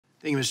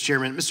Thank you, Mr.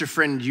 Chairman. Mr.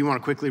 Friend, do you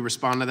want to quickly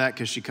respond to that?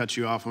 Because she cut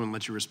you off. I want to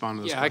let you respond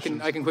to those questions.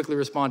 Yeah, I can quickly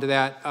respond to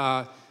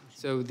that.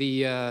 So the,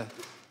 you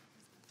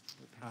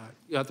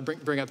have to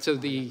bring up, so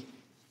the...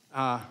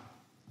 well,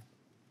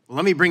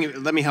 let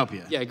me help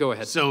you. Yeah, go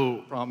ahead.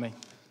 So, prompt me.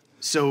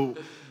 So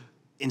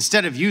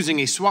instead of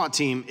using a SWAT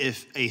team,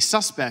 if a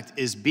suspect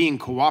is being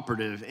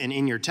cooperative and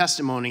in your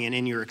testimony and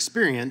in your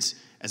experience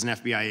as an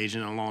FBI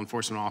agent and a law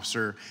enforcement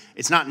officer,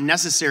 it's not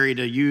necessary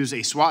to use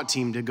a SWAT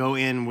team to go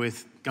in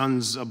with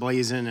guns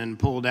ablazing and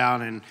pulled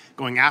out and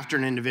going after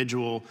an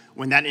individual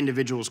when that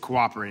individual is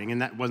cooperating.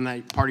 And wasn't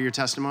that part of your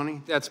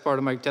testimony? That's part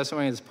of my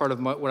testimony. It's part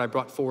of what I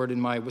brought forward in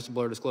my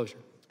whistleblower disclosure.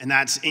 And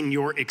that's in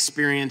your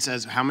experience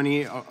as how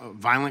many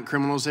violent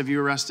criminals have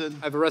you arrested?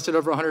 I've arrested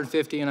over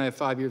 150, and I have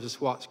 5 years of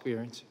SWAT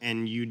experience.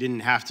 And you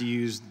didn't have to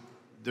use,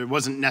 there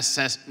wasn't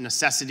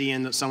necessity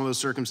in some of those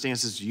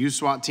circumstances to use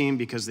SWAT team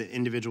because the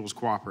individual was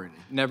cooperating?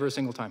 Never a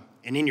single time.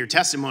 And in your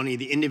testimony,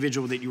 the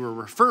individual that you were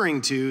referring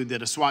to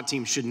that a SWAT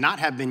team should not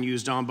have been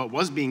used on but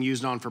was being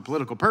used on for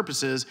political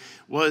purposes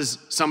was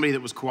somebody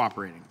that was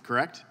cooperating,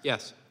 correct?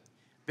 Yes.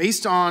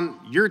 Based on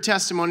your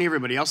testimony,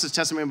 everybody else's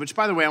testimony, which,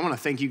 by the way, I want to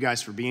thank you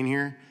guys for being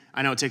here.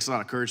 I know it takes a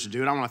lot of courage to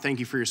do it. I want to thank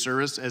you for your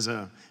service as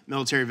a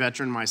military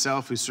veteran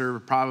myself who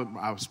served,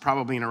 I was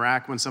probably in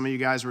Iraq when some of you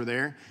guys were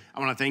there. I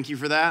want to thank you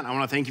for that. I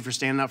want to thank you for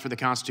standing up for the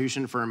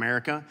Constitution, for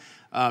America,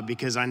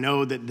 because I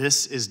know that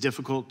this is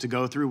difficult to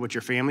go through, what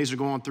your families are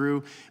going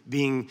through,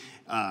 being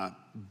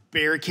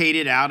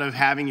barricaded out of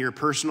having your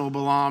personal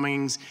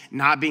belongings,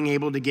 not being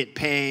able to get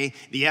pay,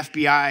 the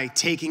FBI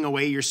taking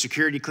away your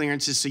security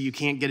clearances so you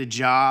can't get a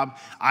job.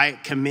 I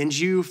commend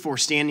you for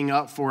standing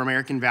up for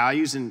American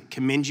values and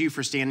commend you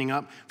for standing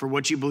up for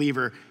what you believe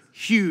are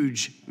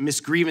huge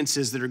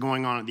misgrievances that are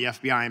going on at the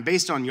FBI. And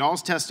based on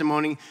y'all's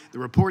testimony, the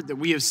report that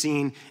we have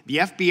seen, the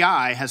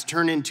FBI has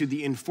turned into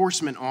the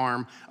enforcement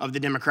arm of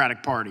the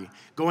Democratic Party,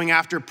 going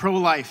after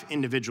pro-life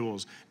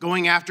individuals,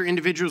 going after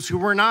individuals who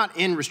were not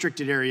in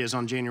restricted areas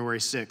on January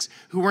 6th,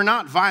 who were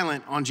not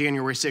violent on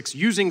January 6th,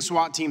 using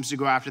SWAT teams to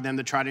go after them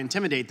to try to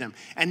intimidate them.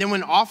 And then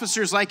when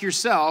officers like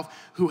yourself,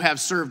 who have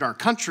served our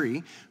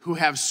country, who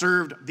have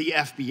served the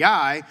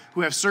FBI,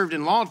 who have served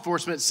in law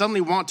enforcement, suddenly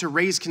want to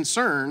raise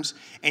concerns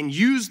and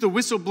use the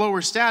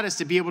whistleblower status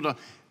to be able to,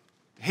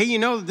 hey, you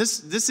know,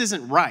 this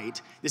isn't right.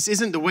 This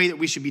isn't the way that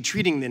we should be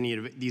treating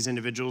these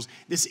individuals.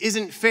 This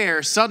isn't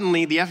fair.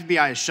 Suddenly, the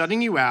FBI is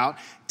shutting you out,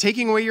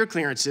 taking away your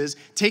clearances,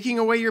 taking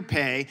away your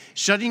pay,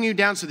 shutting you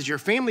down so that your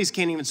families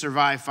can't even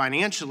survive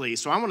financially.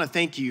 So I want to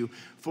thank you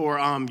for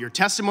your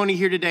testimony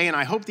here today, and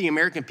I hope the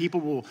American people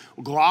will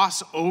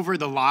gloss over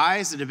the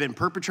lies that have been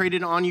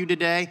perpetrated on you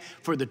today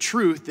for the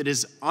truth that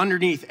is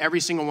underneath every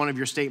single one of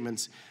your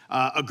statements.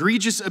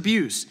 Egregious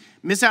abuse,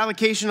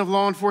 misallocation of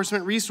law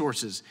enforcement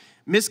resources,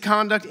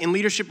 misconduct in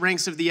leadership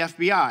ranks of the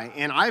FBI.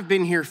 And I've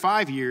been here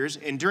 5 years,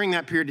 and during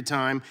that period of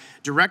time,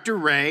 Director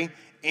Wray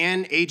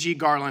and AG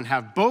Garland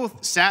have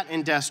both sat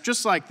in desks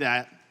just like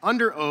that,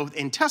 under oath,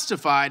 and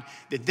testified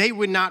that they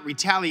would not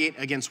retaliate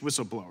against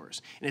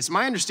whistleblowers. And it's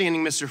my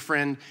understanding, Mr.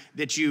 Friend,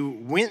 that you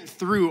went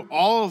through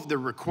all of the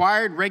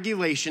required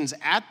regulations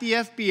at the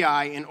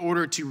FBI in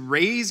order to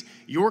raise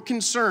your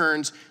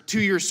concerns to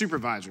your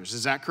supervisors.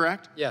 Is that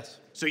correct? Yes.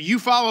 So you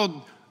followed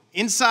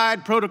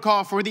inside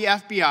protocol for the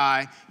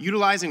FBI,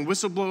 utilizing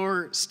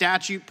whistleblower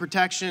statute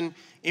protection,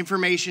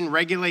 information,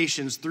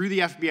 regulations through the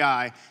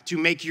FBI to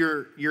make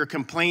your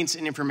complaints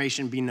and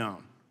information be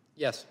known.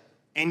 Yes.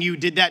 And you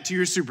did that to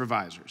your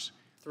supervisors.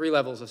 3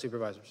 levels of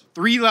supervisors.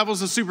 3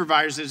 levels of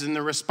supervisors, and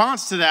the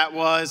response to that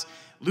was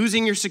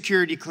losing your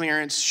security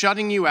clearance,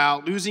 shutting you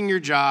out, losing your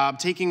job,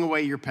 taking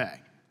away your pay.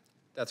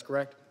 That's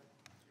correct.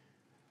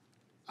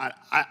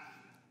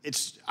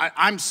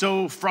 I'm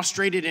so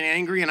frustrated and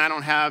angry, and I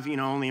don't have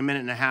only a minute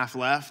and a half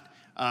left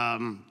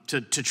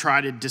to try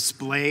to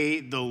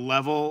display the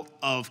level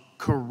of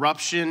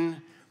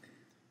corruption,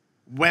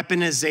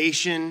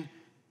 weaponization,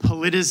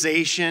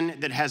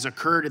 politicization that has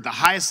occurred at the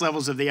highest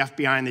levels of the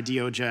FBI and the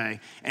DOJ.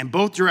 And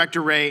both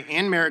Director Wray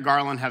and Merrick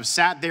Garland have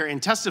sat there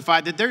and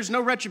testified that there's no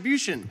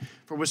retribution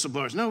for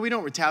whistleblowers. No, we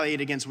don't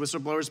retaliate against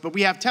whistleblowers, but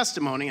we have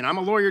testimony, and I'm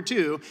a lawyer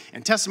too,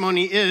 and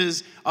testimony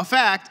is a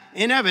fact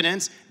in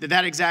evidence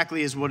that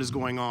exactly is what is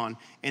going on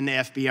in the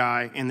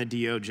FBI and the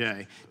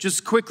DOJ.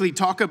 Just quickly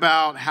talk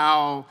about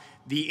how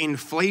the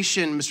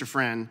inflation, Mr.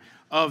 Friend,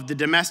 of the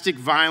domestic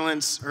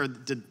violence or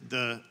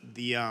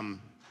the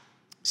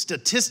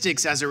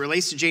statistics as it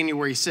relates to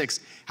January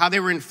 6th, how they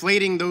were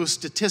inflating those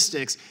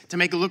statistics to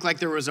make it look like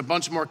there was a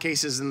bunch more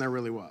cases than there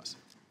really was.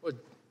 Well,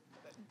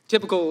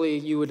 typically,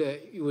 you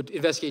would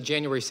investigate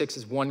January 6th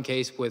as one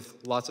case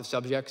with lots of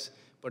subjects,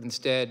 but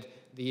instead,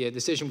 the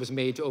decision was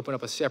made to open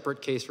up a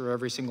separate case for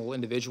every single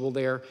individual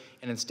there,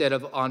 and instead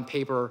of on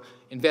paper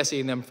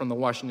investigating them from the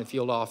Washington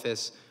field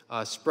office,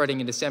 spreading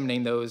and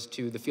disseminating those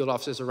to the field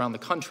offices around the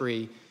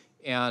country,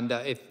 and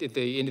if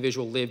the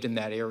individual lived in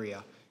that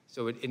area.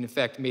 So it, in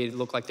effect, made it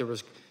look like there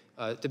was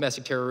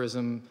domestic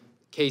terrorism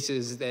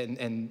cases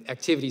and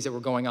activities that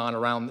were going on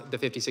around the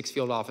 56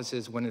 field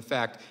offices, when in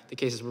fact the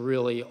cases were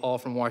really all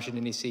from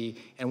Washington, D.C.,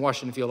 and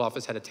Washington field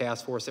office had a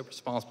task force that was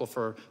responsible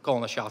for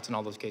calling the shots in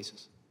all those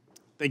cases.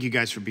 Thank you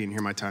guys for being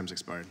here. My time's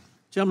expired.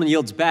 Gentleman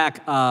yields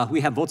back.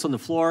 We have votes on the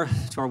floor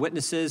to our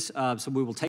witnesses, so we will take